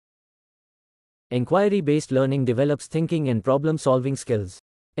Inquiry-based learning develops thinking and problem-solving skills.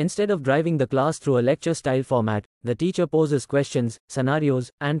 Instead of driving the class through a lecture-style format, the teacher poses questions,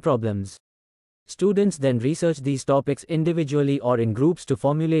 scenarios, and problems. Students then research these topics individually or in groups to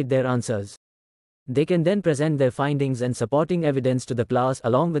formulate their answers. They can then present their findings and supporting evidence to the class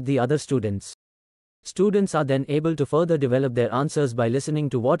along with the other students. Students are then able to further develop their answers by listening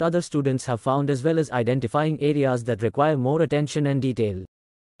to what other students have found as well as identifying areas that require more attention and detail.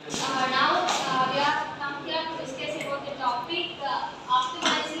 Now we have come here to discuss about the topic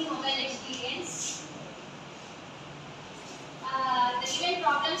optimizing mobile experience. The given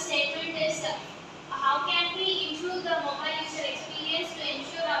problem statement is how can we improve the mobile user experience to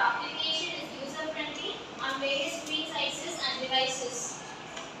ensure our application is user friendly on various screen sizes and devices.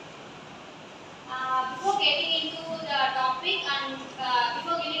 Before getting into the topic and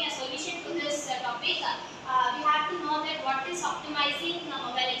before giving a solution to this topic, we have to know that what is optimizing the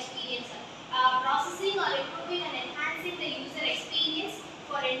mobile experience. Processing or improving and enhancing the user experience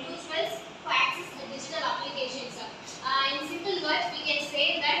for individuals who access the digital applications. In simple words, we can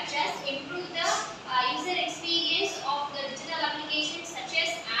say that just improve the user experience of the digital applications such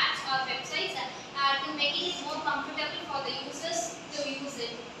as apps or websites to making it more comfortable for the users to use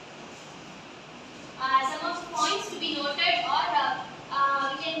it. Some of the points to be noted are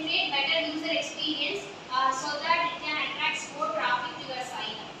we can create better user experience so that it can attract more traffic to your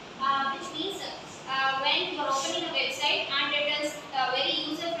site, which means when you are opening a website and it is very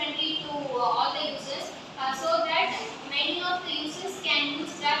user friendly to all the users, so that many of the users can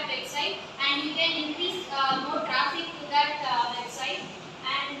use that website and you can increase more traffic to that website.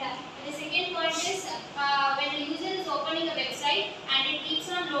 And the second point is when the user is opening a website and it keeps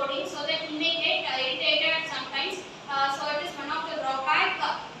on loading, so that he may get irritated sometimes. So it is one of the drawback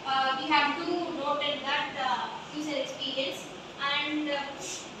we have to note in that user experience. And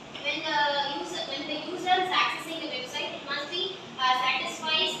when the user is accessing the website, it must be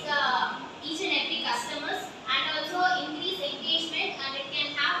satisfies each and every customers and also increase engagement, and it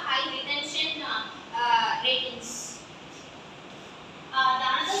can have high retention ratings. The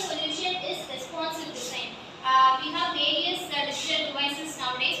another solution is responsive design. We have various digital devices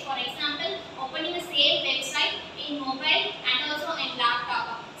nowadays. For example, opening the same website in mobile and also in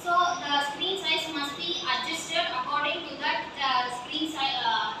laptop. So the screen size must be adjusted according to that screen size.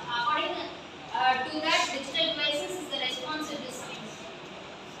 According to that digital devices is the responsive design.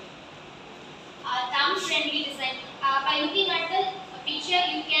 Thumb-friendly design. By looking at the picture,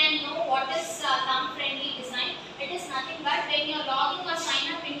 you can know what is thumb-friendly design. It is nothing but when you are logging or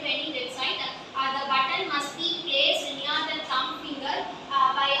sign up into any website, the button must be placed near the thumb finger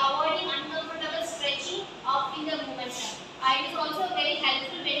by avoiding uncomfortable stretching of finger movements. It is also very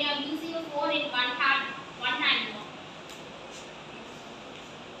helpful when you are using a phone in one hand.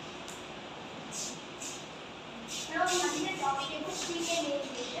 Now we have the topic about screen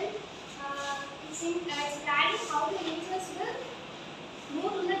navigation. It's studying how the users will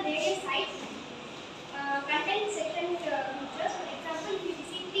move to the various sites. Content section features. For example, if you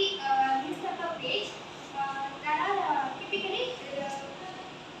visit the newspaper page, there are typically there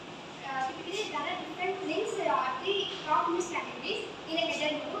are different links at the top news categories in a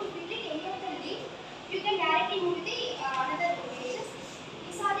header mode. If you click any of the link, you can directly move to the another pages.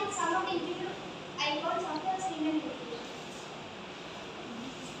 These are some of the individual icons of the screen navigation.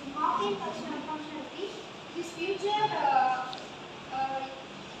 Offline functionality. This feature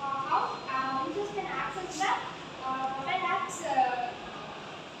how users can access the mobile apps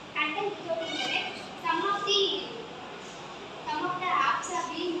content without internet. Some of the apps are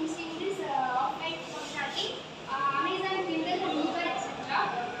being using this offline functionality. Amazon, Kindle, and Uber, etc.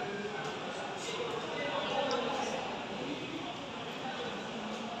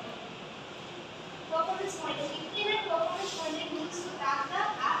 Performance monitoring. Internet performance monitoring needs to track the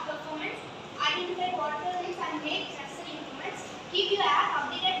app performance, identify bottlenecks, and make necessary improvements. Keep your app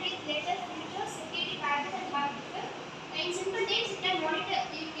updated with latest features, security patches, and bug fixes. In simple terms, you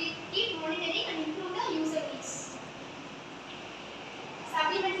can keep monitoring and improve the user needs.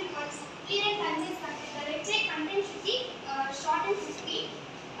 Supplementary points. Clear and concise content. The website content should be short and crispy.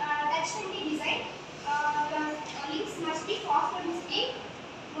 Touch-friendly design. The links must be fast and speed.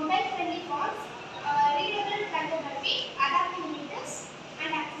 Mobile-friendly fonts. Readable typography. Adaptive meters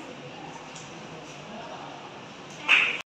and